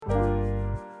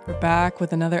back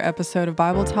with another episode of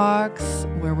Bible Talks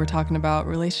where we're talking about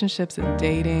relationships and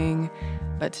dating.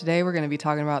 But today we're going to be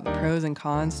talking about the pros and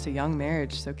cons to young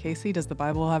marriage. So Casey, does the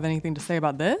Bible have anything to say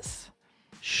about this?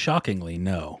 Shockingly,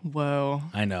 no. Whoa.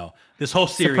 I know. This whole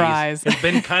series Surprise. has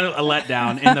been kind of a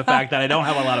letdown in the fact that I don't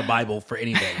have a lot of Bible for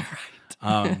anything.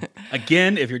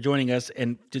 Again, if you're joining us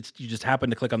and you just happen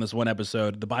to click on this one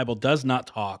episode, the Bible does not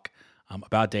talk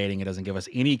about dating. It doesn't give us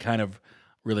any kind of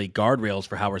really guardrails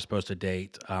for how we're supposed to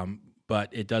date, but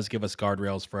it does give us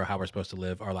guardrails for how we're supposed to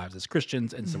live our lives as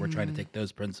Christians, and so we're trying to take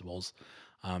those principles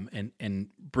and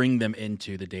bring them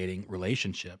into the dating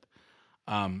relationship.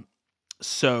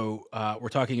 So we're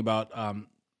talking about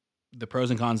the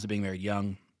pros and cons to being married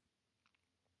young.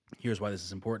 Here's why this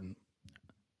is important.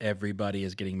 Everybody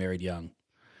is getting married young.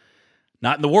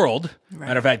 Not in the world. Right.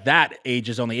 Matter of fact, that age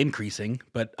is only increasing.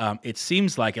 But it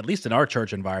seems like, at least in our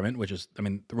church environment, which is,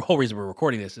 the whole reason we're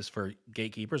recording this is for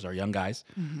Gatekeepers, our young guys.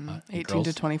 18 girls,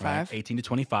 to 25. Right? 18 to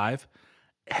 25.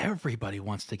 Everybody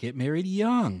wants to get married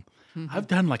young. I've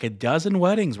done like a dozen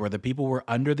weddings where the people were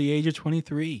under the age of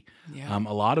 23. Yeah.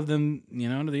 A lot of them,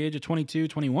 under the age of 22,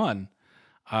 21.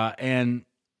 And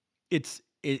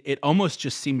it almost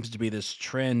just seems to be this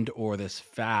trend or this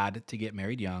fad to get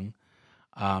married young.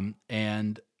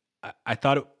 And I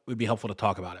thought it would be helpful to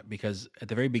talk about it because at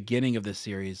the very beginning of this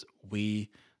series, we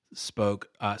spoke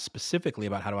specifically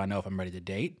about how do I know if I'm ready to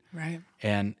date. Right.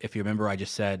 And if you remember, I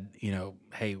just said,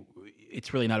 hey,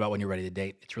 it's really not about when you're ready to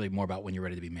date. It's really more about when you're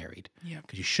ready to be married. Yeah.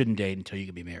 Because you shouldn't date until you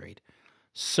can be married.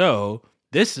 So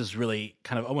this is really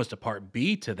kind of almost a part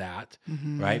B to that,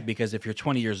 right? Because if you're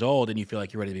 20 years old and you feel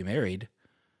like you're ready to be married,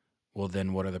 well,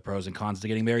 then what are the pros and cons to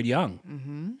getting married young?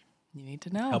 Mm-hmm. You need to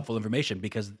know. Helpful information,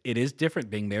 because it is different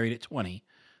being married at 20,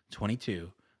 22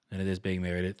 than it is being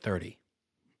married at 30.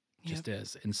 It just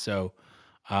is. And so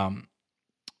I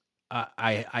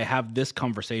have this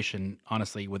conversation,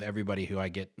 honestly, with everybody who I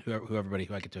get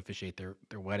to officiate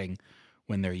their wedding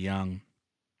when they're young.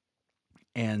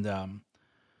 And I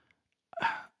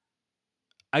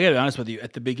got to be honest with you,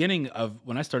 at the beginning of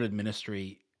when I started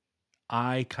ministry,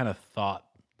 I kind of thought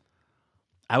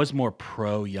I was more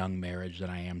pro young marriage than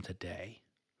I am today.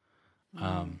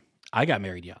 I got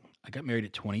married young. I got married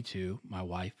at 22. My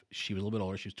wife, she was a little bit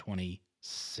older. She was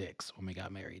 26 when we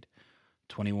got married.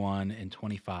 21 and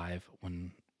 25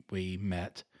 when we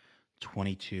met.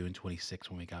 22 and 26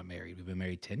 when we got married. We've been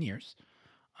married 10 years.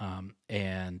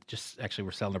 And just actually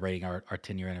we're celebrating our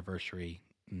 10-year anniversary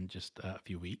in just a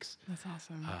few weeks. That's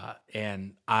awesome.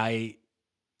 And I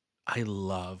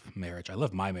love marriage. I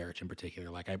love my marriage in particular.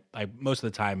 Like I most of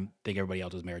the time think everybody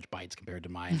else's marriage bites compared to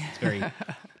mine. It's very,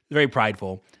 very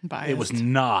prideful. Biased. It was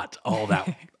not all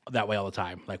that way all the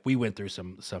time. Like we went through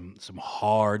some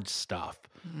hard stuff.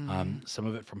 Some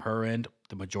of it from her end,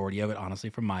 the majority of it, honestly,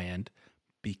 from my end,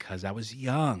 because I was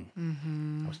young.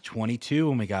 I was 22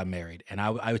 when we got married, and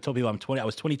I would tell people I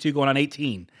was 22 going on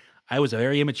 18. I was a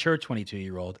very immature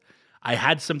 22-year-old. I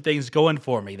had some things going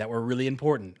for me that were really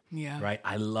important. Yeah. Right.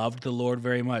 I loved the Lord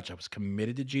very much. I was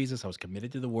committed to Jesus. I was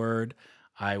committed to the Word.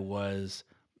 I was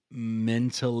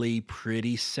mentally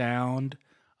pretty sound,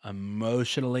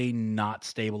 emotionally not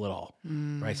stable at all.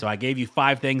 Right. So I gave you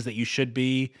 5 things that you should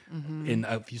be in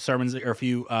a few sermons or a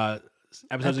few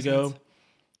episodes ago.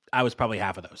 I was probably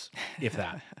half of those, if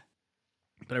that.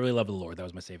 But I really loved the Lord. That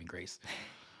was my saving grace.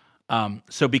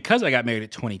 So because I got married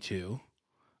at 22,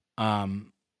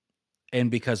 and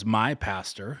because my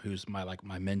pastor, who's my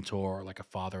mentor, like a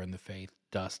father in the faith,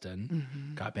 Dustin,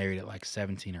 got married at like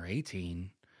 17 or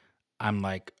 18, I'm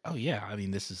like, oh yeah,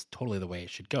 this is totally the way it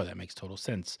should go. That makes total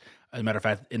sense. As a matter of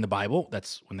fact, in the Bible,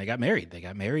 that's when they got married. They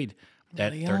got married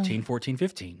at 13, 14,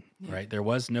 15, right? There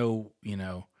was no,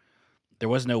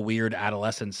 weird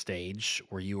adolescent stage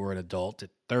where you were an adult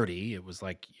at 30. It was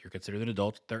like you're considered an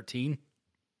adult at 13.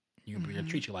 We're going to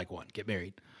treat you like one. Get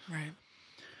married. Right.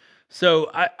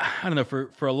 So I don't know,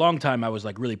 for a long time I was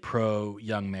like really pro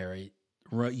young marriage.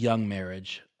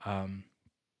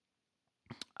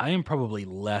 I am probably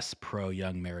less pro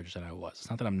young marriage than I was. It's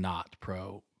not that I'm not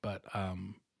pro, but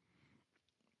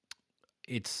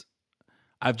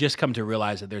I've just come to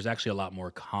realize that there's actually a lot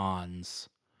more cons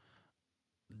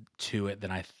to it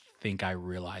than I think I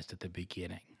realized at the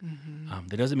beginning.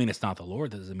 That doesn't mean it's not the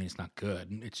Lord. That doesn't mean it's not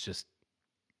good. It's just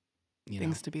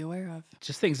things to be aware of.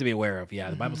 Just things to be aware of.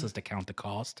 Yeah, the Bible says to count the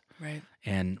cost. Right.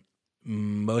 And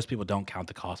most people don't count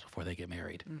the cost before they get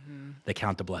married. They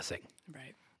count the blessing.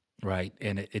 Right. Right.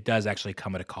 And it does actually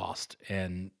come at a cost.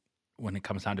 And when it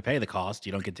comes time to pay the cost,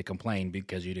 you don't get to complain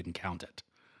because you didn't count it.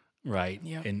 Right.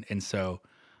 Yep. And so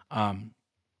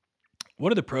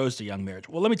what are the pros to young marriage?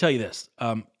 Well, let me tell you this.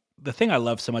 The thing I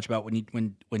love so much about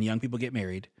when young people get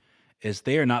married is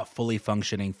they are not fully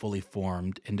functioning, fully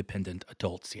formed, independent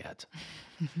adults yet,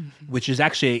 which is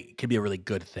actually could be a really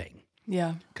good thing.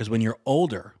 Yeah. Because when you're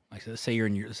older, like say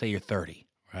you're 30,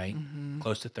 right?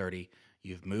 Close to 30,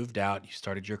 you've moved out, you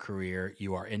started your career,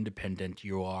 you are independent,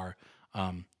 you are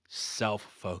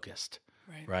self-focused,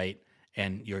 right?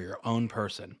 And you're your own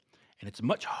person. And it's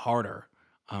much harder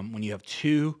when you have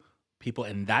two people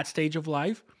in that stage of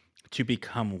life to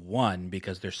become one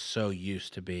because they're so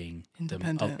used to being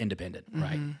independent,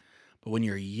 right? But when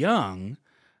you're young,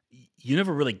 you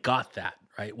never really got that,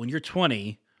 right? When you're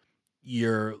 20,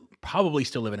 you're probably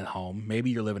still living at home.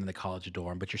 Maybe you're living in the college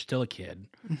dorm, but you're still a kid,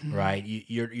 right?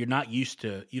 You're not used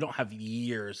to. You don't have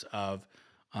years of,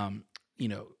 you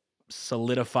know,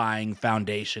 solidifying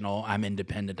foundational. I'm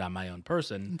independent. I'm my own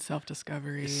person. And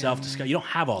self-discovery. You don't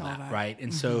have all that, right?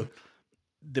 And so,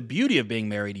 the beauty of being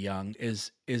married young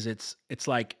is it's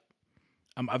like.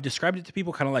 I've described it to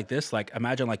people kind of like this. Like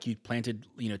imagine like you planted,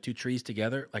 two trees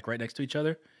together, like right next to each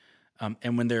other.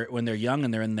 And when they're young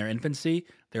and they're in their infancy,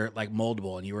 they're like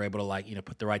moldable, and you were able to like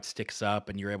put the right sticks up,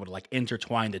 and you're able to like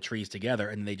intertwine the trees together,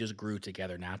 and they just grew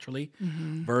together naturally.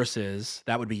 Versus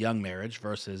that would be young marriage.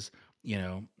 Versus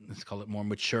let's call it more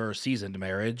mature, seasoned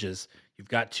marriage. Is you've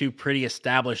got two pretty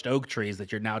established oak trees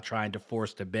that you're now trying to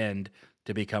force to bend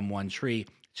to become one tree.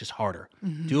 It's just harder.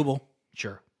 Doable,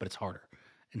 sure, but it's harder.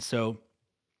 And so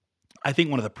I think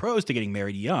one of the pros to getting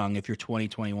married young, if you're 20,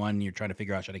 21, and you're trying to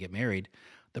figure out should I get married,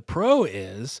 the pro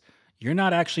is you're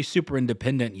not actually super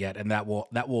independent yet, and that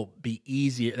will be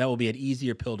easier. That will be an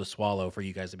easier pill to swallow for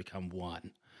you guys to become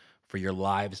one, for your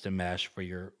lives to mesh, for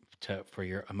your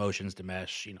emotions to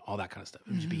mesh, all that kind of stuff.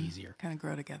 It would just be easier. Kind of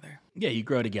grow together. Yeah, you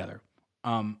grow together.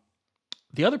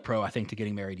 The other pro, I think, to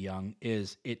getting married young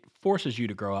is it forces you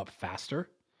to grow up faster.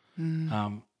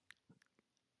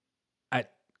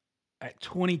 At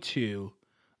 22,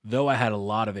 though I had a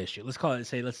lot of issues. Let's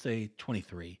say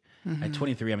 23. At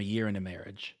 23, I'm a year into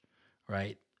marriage,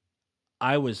 right?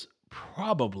 I was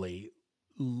probably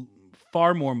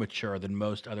far more mature than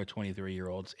most other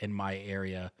 23-year-olds in my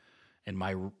area and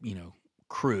my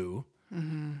crew,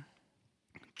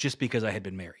 just because I had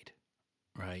been married,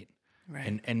 right?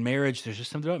 And marriage, there's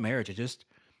just something about marriage.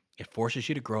 It forces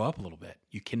you to grow up a little bit.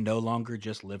 You can no longer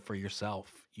just live for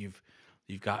yourself. You've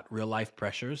got real life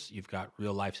pressures. You've got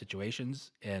real life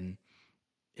situations, and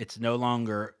it's no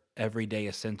longer every day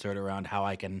is centered around how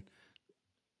I can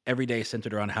have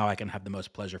the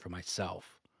most pleasure for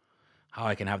myself, how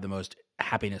I can have the most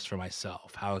happiness for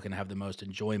myself, how I can have the most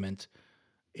enjoyment.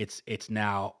 It's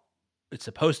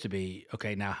supposed to be,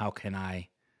 okay, now how can I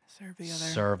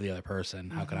serve the other person?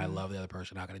 How can I love the other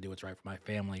person? How can I do what's right for my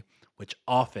family? Which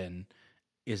often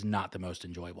is not the most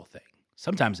enjoyable thing.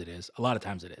 Sometimes it is, a lot of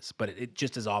times it is, but it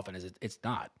just as often as it's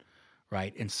not,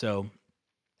 right? And so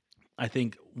I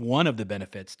think one of the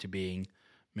benefits to being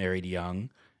married young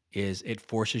is it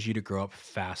forces you to grow up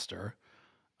faster.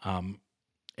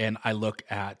 And I look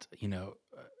at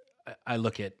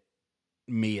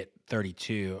me at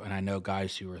 32, and I know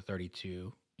guys who are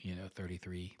 32,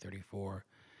 33, 34,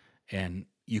 and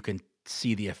you can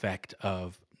see the effect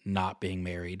of not being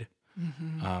married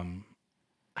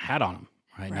had on them,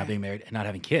 right? Not being married and not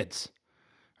having kids,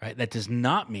 right? That does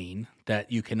not mean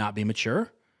that you cannot be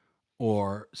mature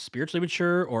or spiritually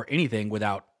mature or anything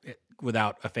without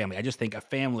a family. I just think a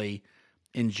family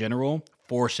in general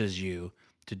forces you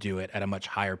to do it at a much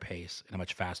higher pace and a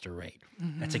much faster rate.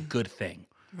 That's a good thing,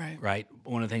 right?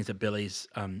 One of the things that Billy's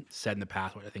said in the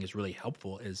past, which I think is really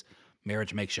helpful, is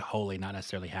marriage makes you holy, not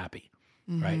necessarily happy,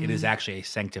 right? It is actually a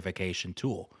sanctification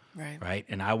tool, right?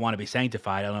 And I want to be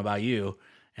sanctified. I don't know about you,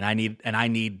 and I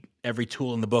need every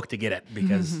tool in the book to get it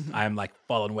because I'm like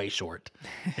falling way short,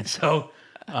 and so.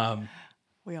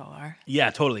 We all are. Yeah,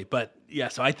 totally. But yeah,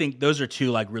 so I think those are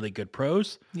two like really good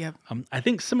pros. Yep. I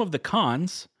think some of the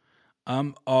cons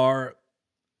are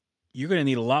you're going to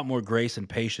need a lot more grace and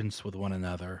patience with one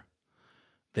another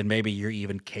than maybe you're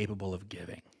even capable of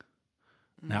giving.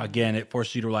 Now, again, it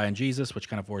forces you to rely on Jesus, which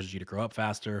kind of forces you to grow up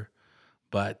faster.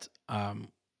 But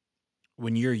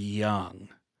when you're young,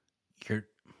 the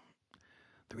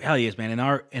reality is, man,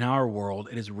 in our world,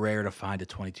 it is rare to find a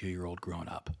 22-year-old grown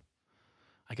up.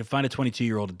 I can find a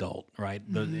 22-year-old adult, right?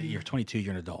 You're 22,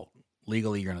 you're an adult.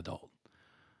 Legally, you're an adult.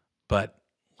 But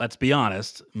let's be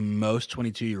honest, most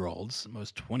 22-year-olds,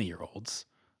 most 20-year-olds,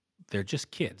 they're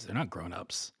just kids. They're not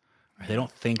grown-ups. They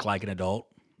don't think like an adult.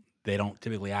 They don't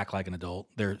typically act like an adult.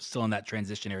 They're still in that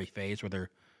transitionary phase where they're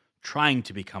trying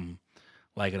to become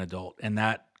like an adult. And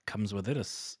that comes with it a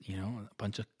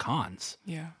bunch of cons.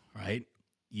 Yeah. Right?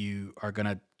 You are going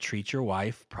to treat your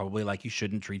wife probably like you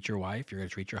shouldn't treat your wife. You're going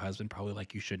to treat your husband probably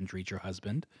like you shouldn't treat your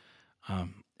husband.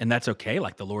 And that's okay.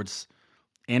 Like the Lord's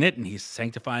in it and he's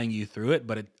sanctifying you through it.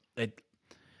 But it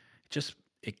just,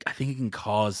 I think it can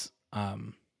cause,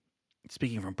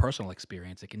 speaking from personal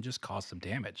experience, it can just cause some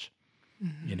damage,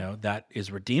 that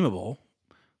is redeemable.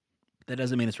 That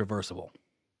doesn't mean it's reversible.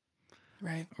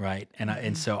 Right. Right.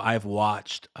 And so I've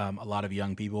watched a lot of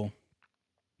young people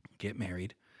get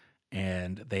married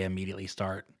and they immediately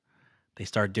start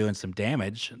doing some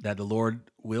damage that the Lord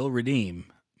will redeem,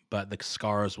 but the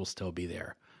scars will still be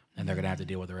there and they're going to have to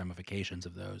deal with the ramifications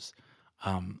of those.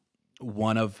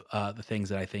 One of the things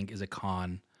that I think is a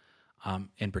con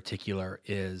in particular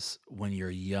is when you're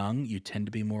young, you tend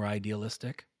to be more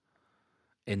idealistic.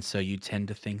 And so you tend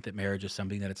to think that marriage is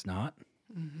something that it's not.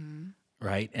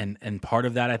 Right. And part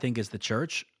of that, I think, is the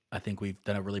church. I think we've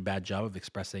done a really bad job of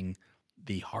expressing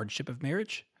the hardship of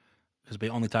marriage because we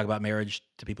only talk about marriage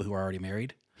to people who are already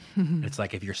married. It's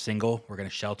like, if you're single, we're going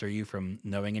to shelter you from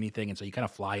knowing anything. And so you kind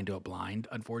of fly into it blind,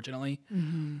 unfortunately.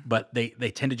 But they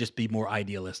tend to just be more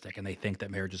idealistic and they think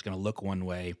that marriage is going to look one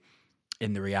way.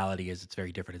 And the reality is it's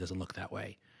very different. It doesn't look that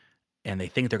way. And they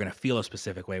think they're going to feel a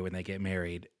specific way when they get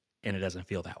married and it doesn't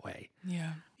feel that way.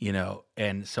 Yeah.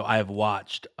 And so I've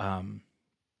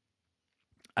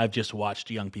just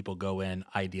watched young people go in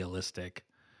idealistic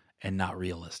and not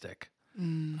realistic.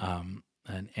 And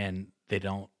they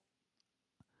don't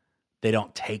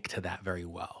take to that very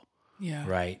well. Yeah.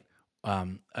 Right.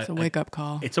 It's a wake up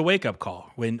call. It's a wake up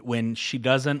call when she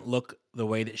doesn't look the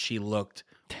way that she looked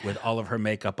with all of her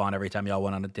makeup on every time y'all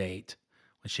went on a date.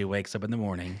 When she wakes up in the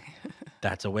morning,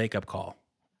 that's a wake up call.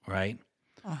 Right.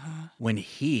 When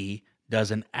he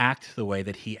doesn't act the way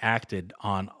that he acted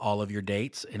on all of your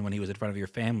dates and when he was in front of your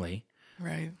family,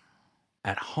 right,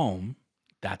 at home,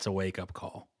 that's a wake up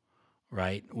call,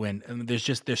 right? When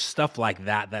there's stuff like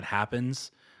that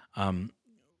happens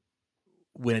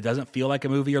when it doesn't feel like a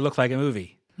movie or look like a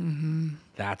movie.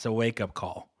 That's a wake up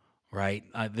call, right?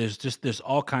 There's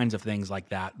all kinds of things like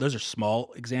that. Those are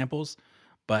small examples,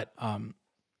 but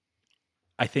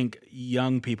I think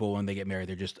young people, when they get married,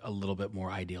 they're just a little bit more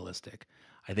idealistic.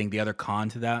 I think the other con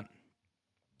to that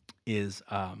is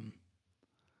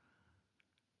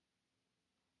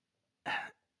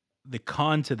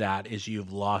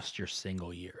you've lost your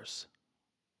single years.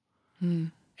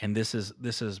 And this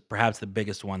is perhaps the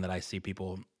biggest one that I see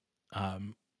people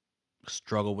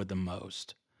struggle with the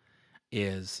most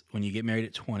is when you get married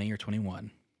at 20 or 21,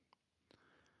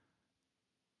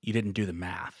 you didn't do the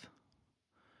math.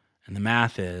 And the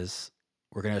math is,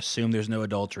 we're going to assume there's no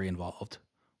adultery involved.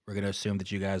 We're going to assume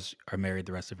that you guys are married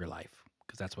the rest of your life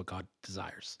because that's what God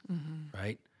desires,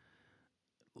 right?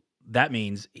 That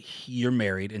means you're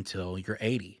married until you're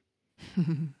 80.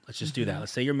 Let's just do that.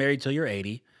 Let's say you're married till you're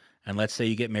 80, and let's say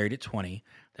you get married at 20.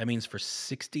 That means for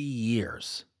 60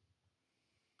 years,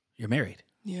 you're married.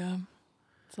 Yeah,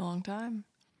 it's a long time.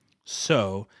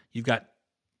 So you've got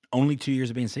only 2 years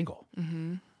of being single,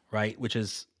 right?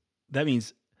 That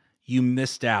means you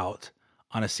missed out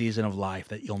on a season of life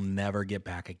that you'll never get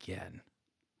back again.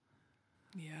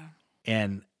 Yeah.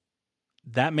 And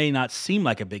that may not seem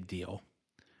like a big deal,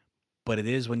 but it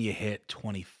is when you hit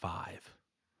 25.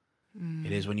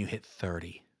 It is when you hit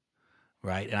 30,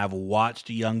 right? And I've watched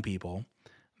young people,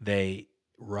 they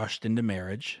rushed into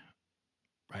marriage,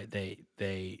 right? They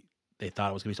thought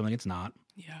it was going to be something it's not.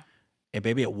 Yeah. And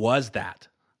maybe it was that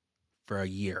for a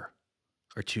year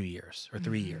or 2 years or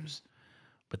 3 years.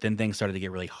 But then things started to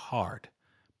get really hard.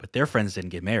 But their friends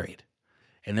didn't get married.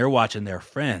 And they're watching their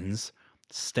friends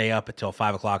stay up until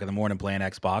 5 o'clock in the morning playing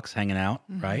Xbox, hanging out,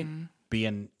 right?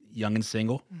 Being young and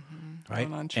single, right?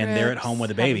 Trips, and they're at home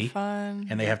with a baby, fun.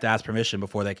 and they have to ask permission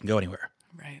before they can go anywhere.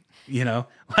 Right.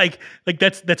 Like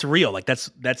that's real. Like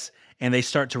that's, and they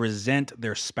start to resent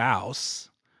their spouse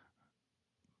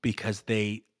because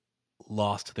they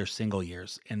lost their single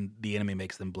years, and the enemy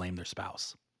makes them blame their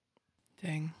spouse.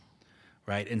 Dang.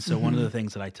 Right. And so one of the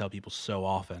things that I tell people so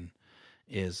often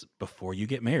is, before you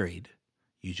get married,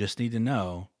 you just need to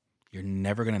know you're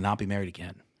never going to not be married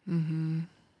again.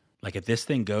 Like, if this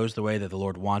thing goes the way that the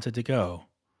Lord wants it to go,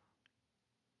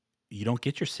 you don't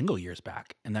get your single years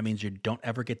back. And that means you don't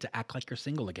ever get to act like you're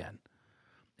single again.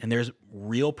 And there's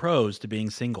real pros to being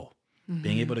single.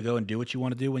 Being able to go and do what you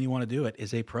want to do when you want to do it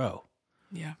is a pro.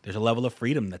 Yeah. There's a level of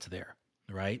freedom that's there,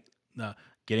 right?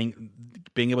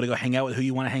 Being able to go hang out with who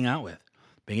you want to hang out with.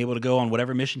 Being able to go on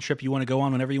whatever mission trip you want to go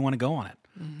on whenever you want to go on it.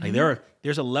 Like,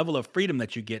 there's a level of freedom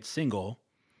that you get single,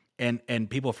 and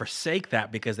people forsake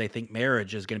that because they think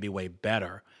marriage is going to be way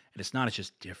better. And it's not, it's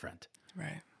just different.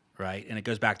 Right. Right. And it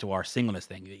goes back to our singleness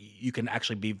thing. You can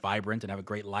actually be vibrant and have a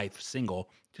great life single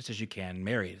just as you can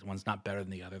married. One's not better than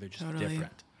the other. They're just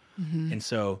different. And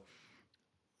so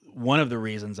one of the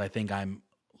reasons I think I'm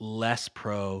less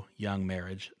pro young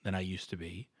marriage than I used to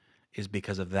be is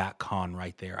because of that con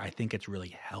right there. I think it's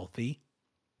really healthy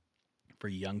for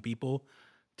young people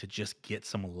to just get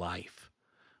some life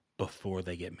before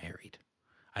they get married.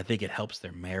 I think it helps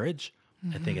their marriage.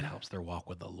 I think it helps their walk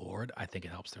with the Lord. I think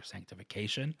it helps their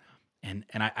sanctification. And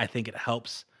I think it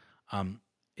helps,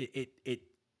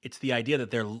 it's the idea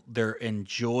that they're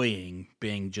enjoying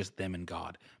being just them and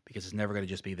God, because it's never going to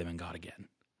just be them and God again,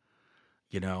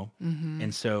 you know?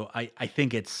 And so I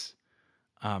think it's,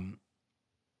 I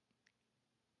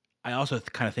also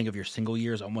kind of think of your single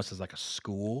years almost as like a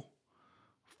school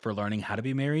for learning how to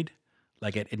be married.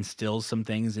 Like it instills some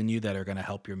things in you that are going to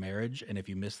help your marriage. And if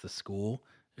you miss the school,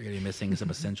 you're going to be missing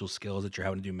some essential skills that you're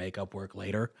having to do makeup work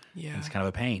later. Yeah. And it's kind of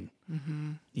a pain,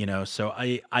 you know? So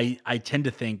I tend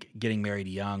to think getting married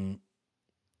young,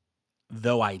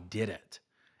 though I did it,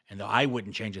 and though I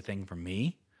wouldn't change a thing for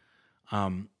me,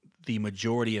 the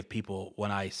majority of people, when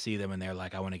I see them and they're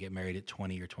like, I want to get married at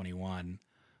 20 or 21,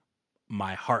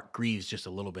 my heart grieves just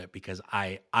a little bit, because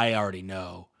I already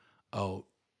know, oh,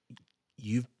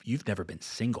 you've never been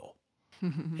single,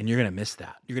 and you're going to miss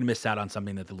that. You're going to miss out on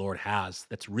something that the Lord has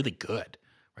that's really good,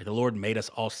 right? The Lord made us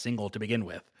all single to begin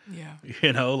with. Yeah.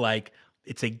 You know, like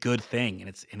it's a good thing,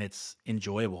 and it's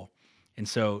enjoyable. And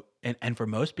so, and for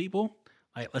most people,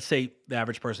 like, let's say the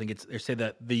average person gets, or say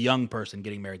that the young person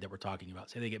getting married that we're talking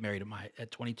about, say they get married at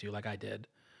 22, like I did.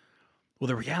 Well,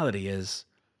 the reality is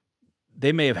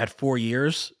they may have had 4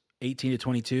 years, 18 to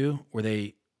 22, where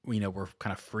they, you know, were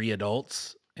kind of free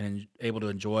adults and able to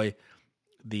enjoy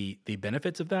the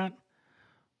benefits of that,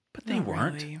 but they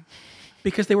weren't really.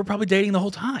 Because they were probably dating the whole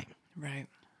time. Right.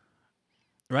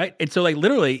 And so, like,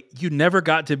 literally, you never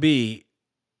got the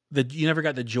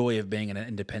joy of being an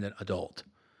independent adult,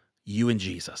 you and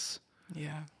Jesus.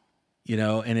 Yeah. You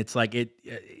know, and it's like,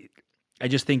 I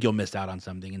just think you'll miss out on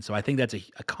something. And so I think that's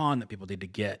a con that people need to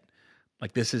get.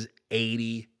 Like, this is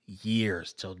 80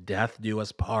 years till death do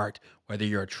us part, whether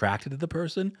you're attracted to the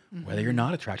person, whether you're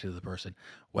not attracted to the person,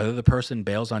 whether the person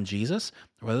bails on Jesus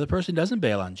or whether the person doesn't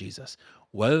bail on Jesus,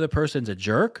 whether the person's a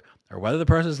jerk or whether the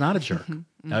person's not a jerk.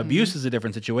 Now, abuse is a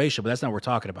different situation, but that's not what we're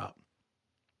talking about,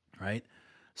 right?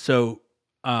 So,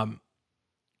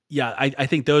 yeah, I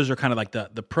think those are kind of like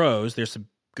the pros. There's some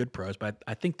good pros, but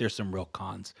I think there's some real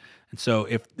cons. And so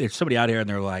if there's somebody out here and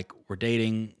they're like, we're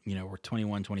dating, you know, we're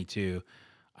 21, 22,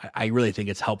 I really think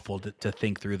it's helpful to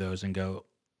think through those and go,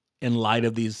 in light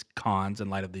of these cons, in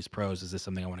light of these pros, is this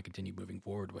something I want to continue moving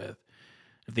forward with?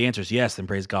 If the answer is yes, then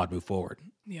praise God, move forward.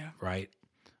 Yeah. Right?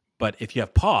 But if you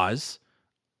have pause,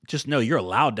 just know you're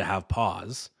allowed to have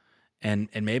pause, and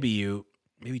maybe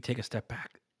take a step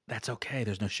back. That's okay.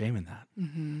 There's no shame in that.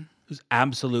 There's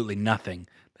absolutely nothing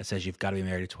that says you've got to be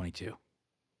married at 22.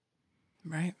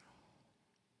 Right.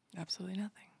 Absolutely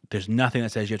nothing. There's nothing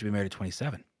that says you have to be married at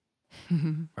 27.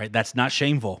 Right? That's not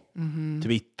shameful. To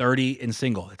be 30 and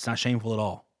single, it's not shameful at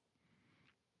all.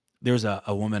 There was a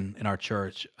woman in our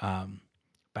church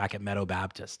back at Meadow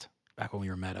Baptist, back when we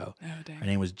were Meadow. Oh, dang. Her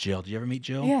name was Jill. Did you ever meet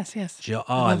Jill? Yes. Jill.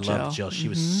 Oh, I love Jill. She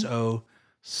was so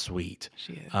sweet.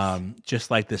 She is. Just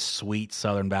like this sweet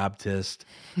Southern Baptist,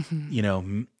 you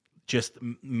know, just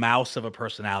mouse of a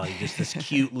personality, just this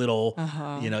cute little,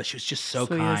 you know, she was just so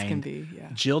Sweet kind. as can be, yeah.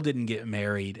 Jill didn't get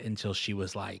married until she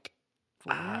was like,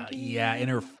 in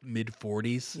her mid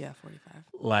 40s. Yeah, 45.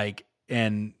 Like,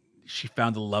 and she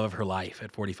found the love of her life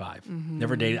at 45.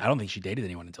 Never dated. I don't think she dated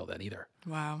anyone until then either.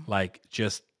 Wow. Like,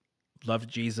 just loved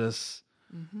Jesus,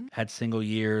 had single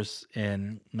years,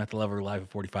 and met the love of her life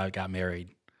at 45, got married,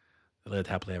 lived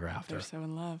happily ever after. They're so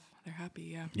in love. They're happy,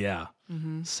 yeah. Yeah.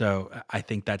 So I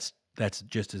think that's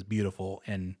just as beautiful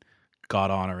and God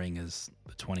honoring as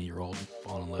the 20-year-old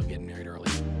falling in love, getting married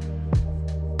early.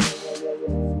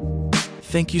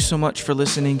 Thank you so much for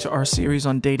listening to our series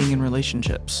on dating and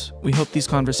relationships. We hope these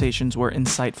conversations were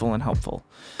insightful and helpful.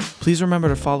 Please remember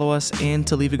to follow us and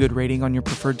to leave a good rating on your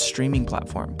preferred streaming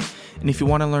platform. And if you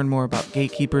want to learn more about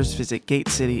Gatekeepers, visit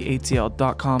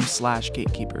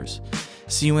gatecityatl.com/gatekeepers.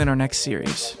 See you in our next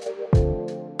series.